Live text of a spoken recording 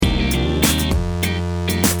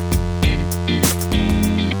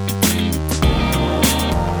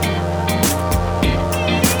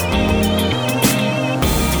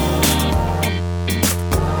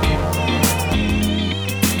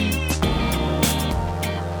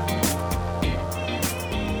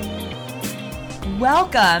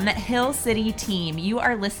Welcome, Hill City team. You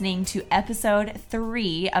are listening to episode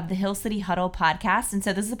 3 of the Hill City Huddle podcast. And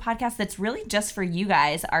so this is a podcast that's really just for you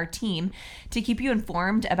guys, our team, to keep you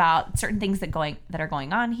informed about certain things that are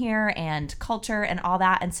going on here and culture and all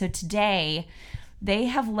that. And so today they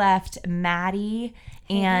have left Maddie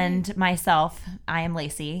and myself, I am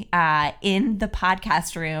Lacy, in the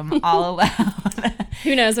podcast room all alone.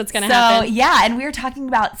 Who knows what's going to happen? So yeah, and we were talking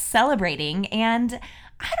about celebrating, and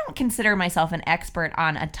I don't consider myself an expert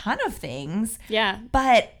on a ton of things. Yeah.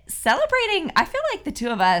 But celebrating, I feel like the two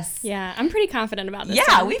of us. Yeah, I'm pretty confident about this.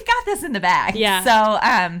 Yeah, we've got this in the bag. Yeah.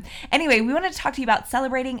 So anyway, we wanted to talk to you about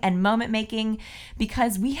celebrating and moment making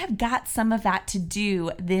because we have got some of that to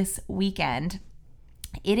do this weekend.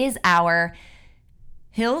 It is our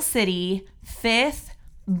Hill City 5th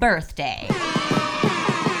birthday.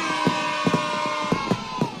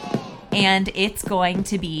 And it's going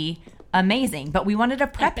to be amazing. But we wanted to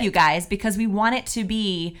prep you guys because we want it to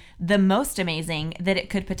be the most amazing that it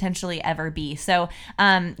could potentially ever be. So,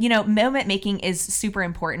 moment making is super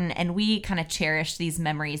important, and we kind of cherish these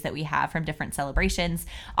memories that we have from different celebrations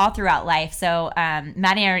all throughout life. So, Maddie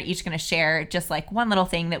and I are each going to share just like one little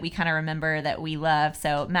thing that we kind of remember that we love.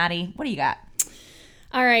 So, Maddie, what do you got?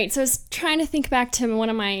 All right, so I was trying to think back to one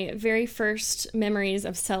of my very first memories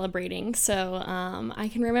of celebrating. So I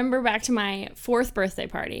can remember back to my 4th birthday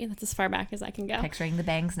party. That's as far back as I can go. Picturing the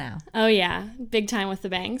bangs now. Oh, yeah. Big time with the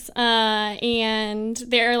bangs. And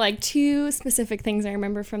there are like 2 specific things I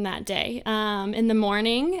remember from that day. In the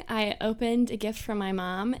morning, I opened a gift from my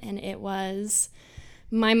mom, and it was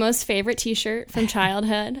my most favorite t-shirt from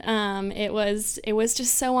childhood. It was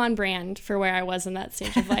just so on brand for where I was in that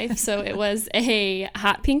stage of life. So it was a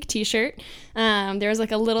hot pink t-shirt. There was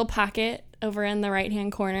like a little pocket over in the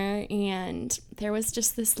right-hand corner, and there was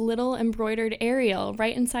just this little embroidered Ariel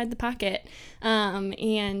right inside the pocket.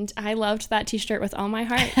 And I loved that t-shirt with all my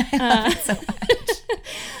heart. So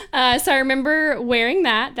much. So I remember wearing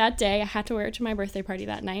that day. I had to wear it to my birthday party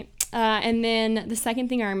that night. And then the second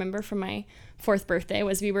thing I remember from my 4th birthday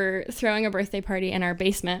was we were throwing a birthday party in our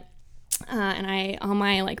basement, and all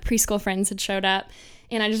my like preschool friends had showed up,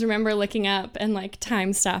 and I just remember looking up and like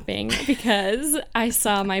time stopping because I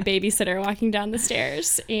saw my babysitter walking down the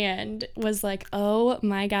stairs and was like, oh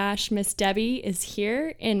my gosh, Miss Debbie is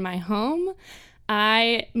here in my home.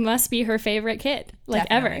 I must be her favorite kid, like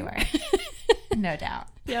Definitely ever. No doubt.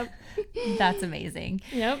 Yep. That's amazing.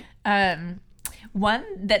 Yep. One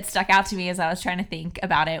that stuck out to me as I was trying to think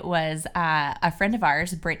about it was a friend of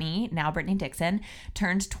ours, Brittany Dixon,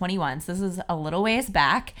 turned 21. So this is a little ways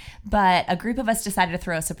back, but a group of us decided to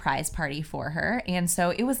throw a surprise party for her. And so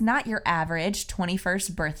it was not your average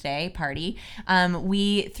 21st birthday party.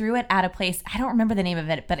 We threw it at a place, I don't remember the name of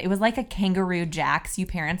it, but it was like a Kangaroo Jack's. You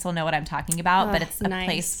parents will know what I'm talking about, but it's a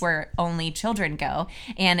place where only children go.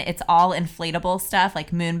 And it's all inflatable stuff,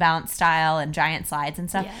 like moon bounce style and giant slides and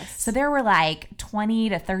stuff. Yes. So there were like 20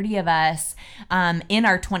 to 30 of us in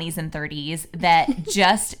our 20s and 30s that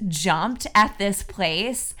just jumped at this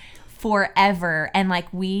place forever, and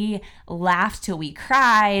like we laughed till we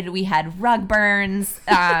cried. We had rug burns,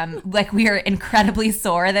 like we were incredibly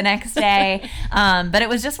sore the next day, but it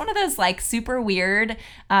was just one of those like super weird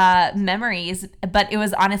memories, but it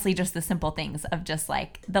was honestly just the simple things of just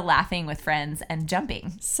like the laughing with friends and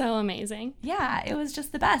jumping. So amazing. Yeah, it was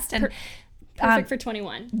just the best. And perfect for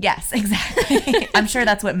 21. Yes, exactly. I'm sure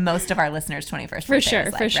that's what most of our listeners' 21st birthday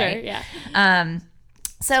is like, for sure, right? yeah.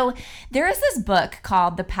 So there is this book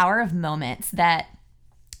called The Power of Moments that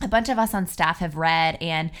a bunch of us on staff have read,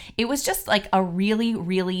 and it was just like a really,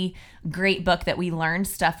 really great book that we learned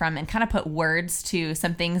stuff from and kind of put words to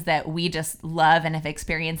some things that we just love and have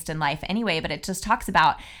experienced in life anyway. But it just talks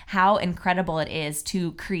about how incredible it is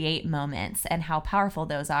to create moments and how powerful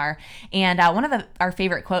those are. And one of our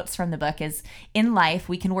favorite quotes from the book is, in life,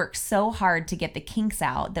 we can work so hard to get the kinks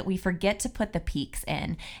out that we forget to put the peaks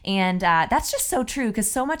in. And that's just so true, because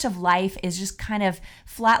so much of life is just kind of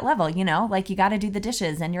flat level, like you got to do the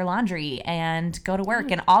dishes and your laundry and go to work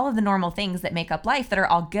and all of the normal things that make up life that are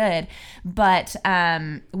all good. But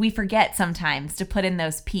we forget sometimes to put in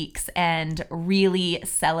those peaks and really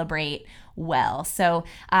celebrate well. So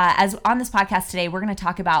as on this podcast today, we're going to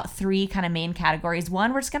talk about 3 kind of main categories.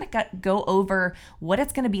 One, we're just going to go over what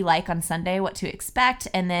it's going to be like on Sunday, what to expect,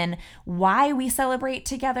 and then why we celebrate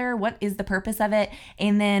together, what is the purpose of it,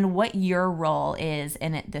 and then what your role is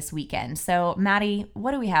in it this weekend. So Maddie,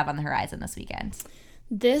 what do we have on the horizon this weekend?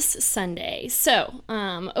 This Sunday. So,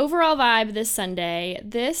 overall vibe this Sunday,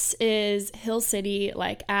 this is Hill City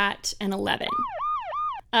like at an 11.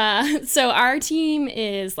 So our team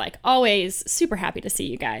is like always super happy to see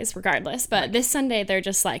you guys regardless, but this Sunday they're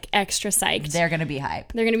just like extra psyched. They're going to be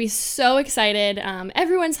hype. They're going to be so excited.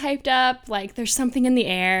 Everyone's hyped up. Like there's something in the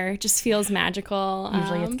air. It just feels magical.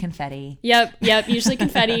 Usually it's confetti. Yep. Usually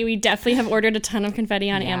confetti. We definitely have ordered a ton of confetti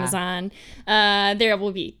on Amazon. There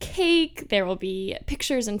will be cake. There will be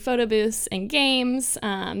pictures and photo booths and games.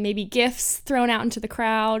 Maybe gifts thrown out into the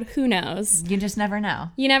crowd. Who knows? You just never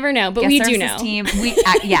know. You never know, but we do know. Team,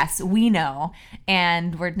 yes, we know.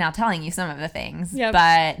 And we're now telling you some of the things. Yep.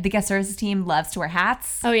 But the guest services team loves to wear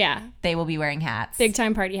hats. Oh, yeah. They will be wearing hats. Big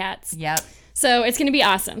time party hats. Yep. So it's going to be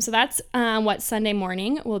awesome. So that's what Sunday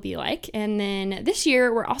morning will be like. And then this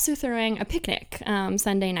year, we're also throwing a picnic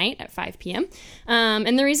Sunday night at 5 p.m.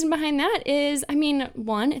 And the reason behind that is, I mean,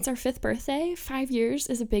 one, it's our 5th birthday. 5 years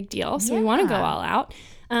is a big deal. So we want to go all out.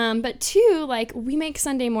 But two, like we make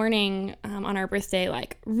Sunday morning on our birthday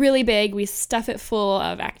like really big. We stuff it full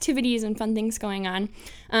of activities and fun things going on.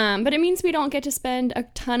 But it means we don't get to spend a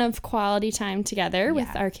ton of quality time together with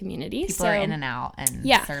our community. People are in and out and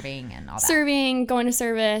serving and all that. Serving, going to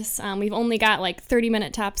service. We've only got like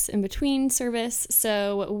 30-minute tops in between service.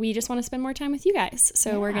 So we just want to spend more time with you guys.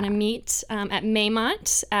 So we're going to meet at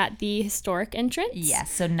Maymont at the historic entrance.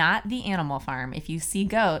 Yes. So not the animal farm. If you see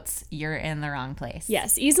goats, you're in the wrong place.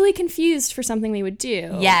 Yes. Easily confused for something we would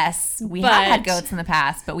do. Yes. We have had goats in the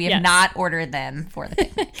past, but we have not ordered them for the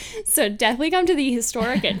picnic. So definitely come to the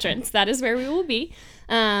historic entrance. That is where we will be.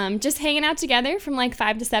 Just hanging out together from like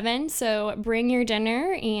 5 to 7. So bring your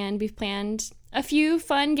dinner, and we've planned a few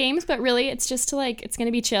fun games, but really it's just to like, it's going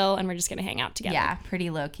to be chill and we're just going to hang out together. Yeah,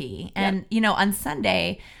 pretty low key. And, you know, on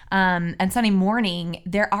Sunday and Sunday morning,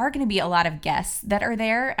 there are going to be a lot of guests that are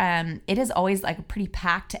there. It is always like a pretty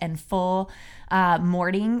packed and full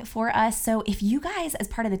morning for us. So if you guys as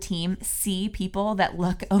part of the team see people that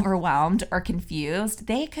look overwhelmed or confused,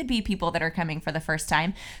 they could be people that are coming for the first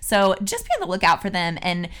time. So just be on the lookout for them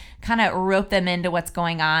and kind of rope them into what's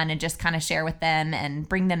going on and just kind of share with them and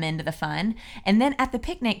bring them into the fun. And then at the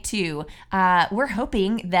picnic too, we're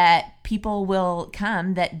hoping that people will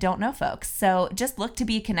come that don't know folks. So just look to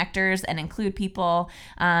be connectors and include people.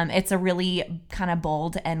 It's a really kind of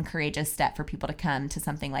bold and courageous step for people to come to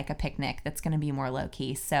something like a picnic that's going to be more low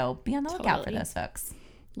key. So be on the lookout for those folks.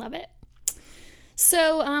 Love it.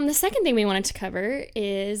 So the second thing we wanted to cover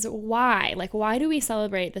is why. Like, why do we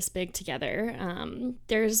celebrate this big together?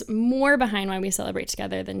 There's more behind why we celebrate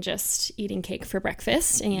together than just eating cake for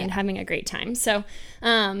breakfast and having a great time. So,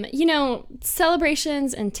 you know,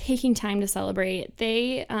 celebrations and taking time to celebrate,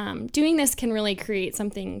 doing this can really create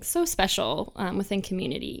something so special within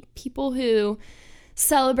community. People who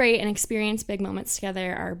celebrate and experience big moments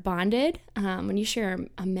together are bonded. When you share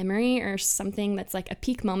a memory or something that's like a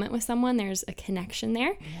peak moment with someone, there's a connection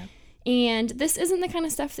there. Yep. And this isn't the kind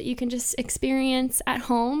of stuff that you can just experience at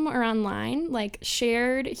home or online. Like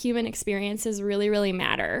shared human experiences really, really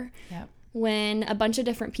matter. Yep. When a bunch of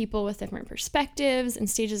different people with different perspectives and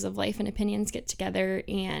stages of life and opinions get together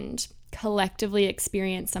and collectively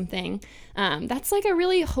experience something, that's like a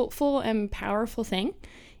really hopeful and powerful thing.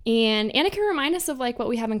 And it can remind us of like what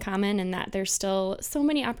we have in common and that there's still so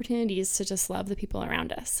many opportunities to just love the people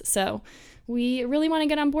around us. So we really want to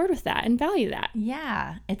get on board with that and value that.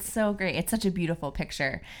 Yeah, it's so great. It's such a beautiful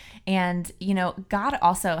picture. And, you know, God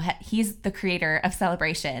also, he's the creator of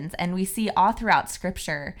celebrations. And we see all throughout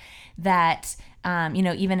Scripture that you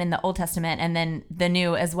know, even in the Old Testament and then the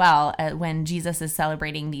New as well, when Jesus is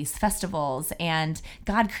celebrating these festivals. And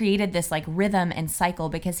God created this like rhythm and cycle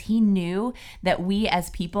because he knew that we as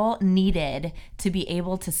people needed to be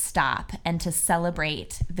able to stop and to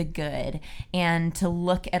celebrate the good and to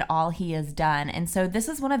look at all he has done. And so this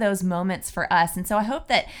is one of those moments for us. And so I hope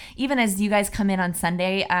that even as you guys come in on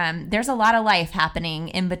Sunday, there's a lot of life happening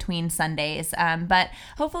in between Sundays. But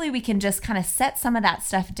hopefully we can just kind of set some of that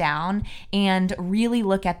stuff down and really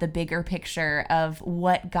look at the bigger picture of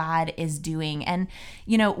what God is doing. And,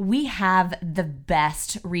 you know, we have the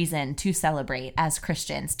best reason to celebrate as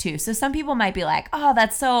Christians too. So some people might be like, oh,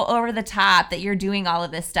 that's so over the top that you're doing all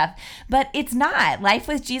of this stuff, but it's not. Life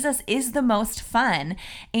with Jesus is the most fun.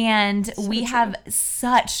 And we have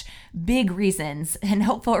such big reasons and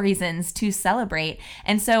hopeful reasons to celebrate.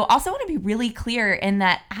 And so also want to be really clear in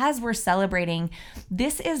that as we're celebrating,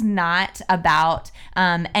 this is not about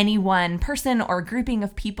any one person or grouping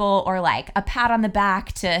of people or like a pat on the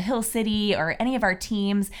back to Hill City or any of our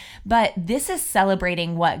teams, but this is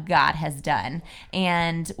celebrating what God has done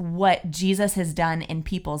and what Jesus has done in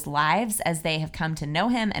people's lives as they have come to know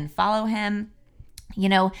him and follow him.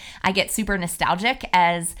 I get super nostalgic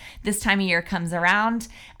as this time of year comes around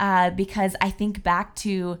because I think back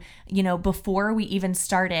to, before we even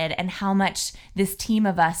started and how much this team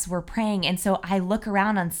of us were praying. And so I look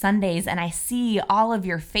around on Sundays and I see all of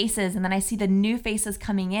your faces, and then I see the new faces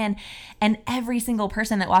coming in, and every single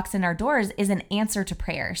person that walks in our doors is an answer to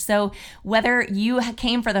prayer. So whether you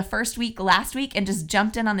came for the first week last week and just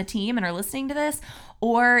jumped in on the team and are listening to this,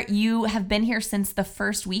 or you have been here since the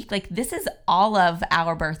first week, this is all of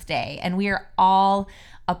our birthday, and we are all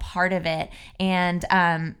a part of it. And,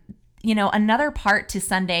 another part to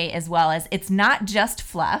Sunday as well is it's not just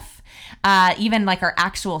fluff, even our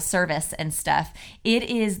actual service and stuff.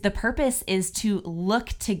 The purpose is to look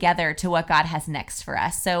together to what God has next for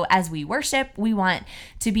us. So as we worship, we want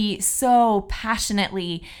to be so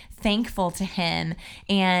passionately thankful to him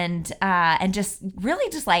and just really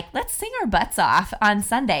let's sing our butts off on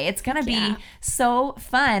Sunday. It's going to be so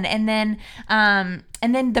fun. And then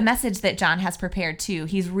the message that John has prepared too,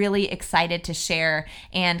 he's really excited to share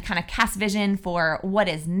and kind of cast vision for what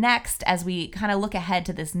is next as we kind of look ahead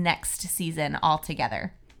to this next season all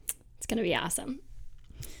together. It's going to be awesome.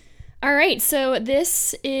 All right, so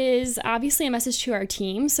this is obviously a message to our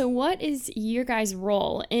team. So what is your guys'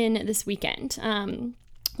 role in this weekend?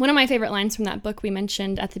 One of my favorite lines from that book we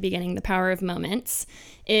mentioned at the beginning, The Power of Moments,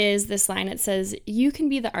 is this line. It says, "You can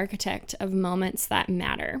be the architect of moments that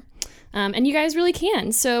matter." And you guys really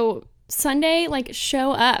can. So Sunday,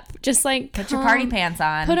 show up. Just put your party pants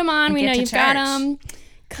on. Put them on. We know you've got them.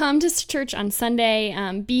 Come to church on Sunday.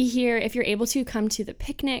 Be here. If you're able to, come to the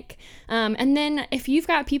picnic. And then if you've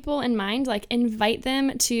got people in mind, invite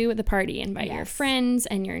them to the party. Invite your friends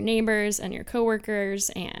and your neighbors and your coworkers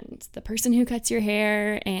and the person who cuts your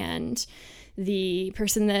hair and the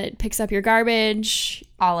person that picks up your garbage.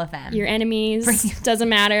 All of them. Your enemies. Doesn't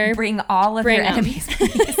matter. Bring all of your enemies,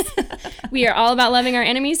 please. We are all about loving our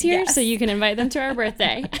enemies here, so you can invite them to our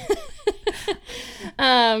birthday.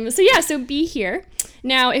 So be here.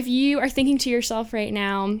 Now, if you are thinking to yourself right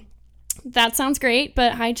now, that sounds great,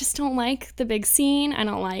 but I just don't like the big scene. I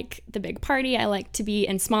don't like the big party. I like to be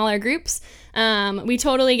in smaller groups. We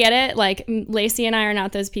totally get it. Lacy and I are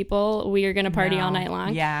not those people. We are going to party all night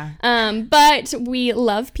long. Yeah. But we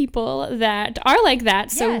love people that are like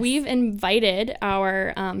that. So we've invited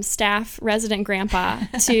our staff resident grandpa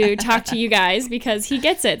to talk to you guys because he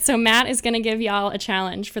gets it. So Matt is going to give y'all a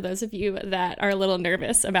challenge for those of you that are a little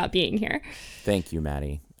nervous about being here. Thank you,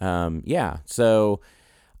 Maddie. So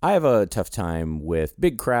I have a tough time with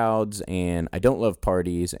big crowds, and I don't love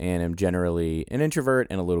parties, and I'm generally an introvert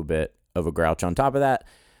and a little bit of a grouch on top of that.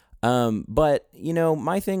 But,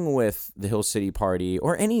 my thing with the Hill City party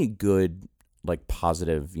or any good,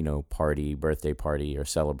 positive, party, birthday party or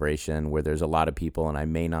celebration where there's a lot of people and I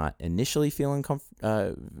may not initially feel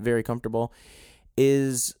very comfortable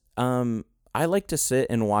is I like to sit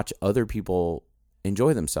and watch other people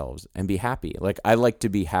enjoy themselves and be happy. I like to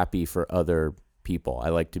be happy for other people. I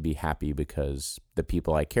like to be happy because the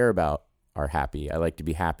people I care about are happy. I like to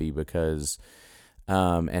be happy because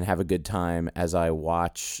and have a good time as I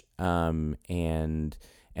watch and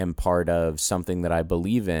am part of something that I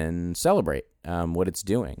believe in, celebrate what it's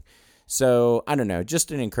doing. So I don't know,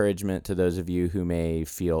 just an encouragement to those of you who may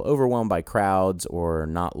feel overwhelmed by crowds or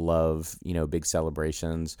not love, big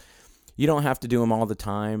celebrations. You don't have to do them all the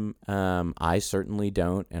time. I certainly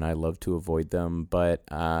don't, and I love to avoid them. But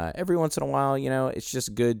every once in a while, it's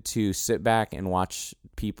just good to sit back and watch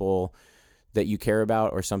people that you care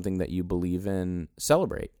about or something that you believe in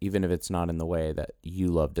celebrate, even if it's not in the way that you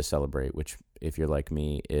love to celebrate, which, if you're like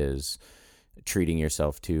me, is treating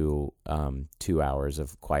yourself to 2 hours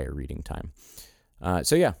of quiet reading time.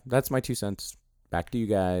 That's my 2 cents. Back to you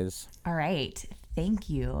guys. All right. Thank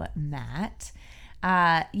you, Matt.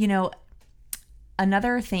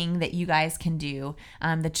 Another thing that you guys can do,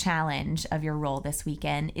 the challenge of your role this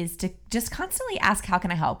weekend, is to just constantly ask, how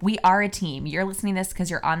can I help? We are a team. You're listening to this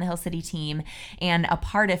because you're on the Hill City team and a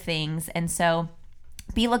part of things. And so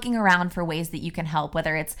be looking around for ways that you can help,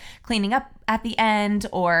 whether it's cleaning up at the end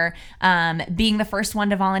or being the first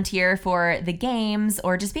one to volunteer for the games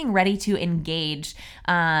or just being ready to engage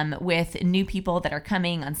with new people that are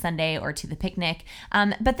coming on Sunday or to the picnic.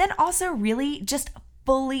 But then also really just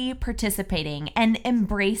fully participating and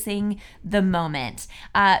embracing the moment.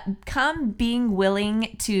 Come being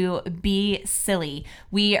willing to be silly.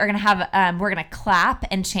 We are going to have, we're going to clap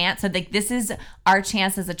and chant. So this is our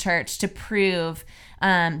chance as a church to prove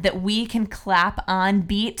that we can clap on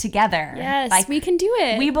beat together. Yes, we can do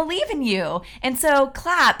it. We believe in you. And so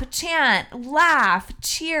clap, chant, laugh,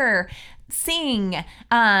 cheer, sing,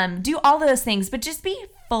 do all those things, but just be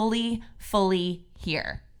fully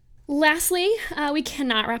here. Lastly, we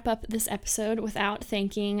cannot wrap up this episode without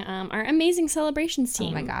thanking our amazing celebrations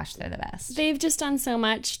team. Oh my gosh, they're the best. They've just done so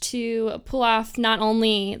much to pull off not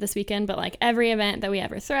only this weekend, but like every event that we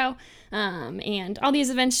ever throw. And all these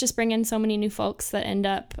events just bring in so many new folks that end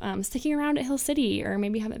up sticking around at Hill City or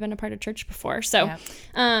maybe haven't been a part of church before. So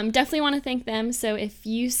definitely want to thank them. So if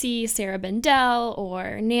you see Sarah Bendel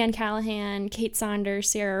or Nan Callahan, Kate Saunders,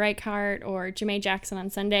 Sarah Reichart, or Jamae Jackson on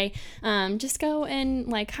Sunday, just go and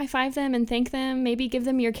like high five them and thank them. Maybe give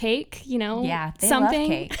them your cake, you know, they something. love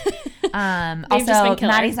cake. Also,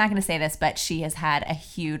 Maddie's not going to say this, but she has had a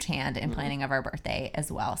huge hand in planning of our birthday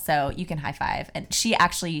as well. So you can high five. And she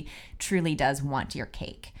actually truly does want your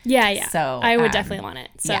cake. Yeah. So I would definitely want it.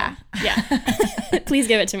 So, yeah. Please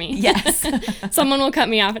give it to me. Yes. Someone will cut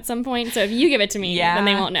me off at some point. So if you give it to me, then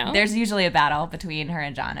they won't know. There's usually a battle between her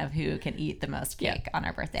and John of who can eat the most cake on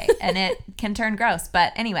our birthday. And it can turn gross.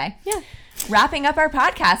 But anyway. Yeah. Wrapping up our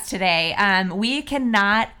podcast today, we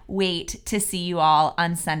cannot wait to see you all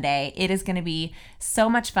on Sunday. It is going to be so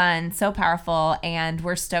much fun, so powerful, and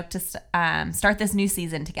we're stoked to start this new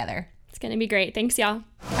season together. It's going to be great. Thanks, y'all.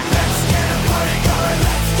 Let's get a party going.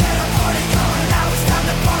 Let's get a party going. Now it's time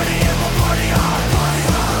to party and we'll party on.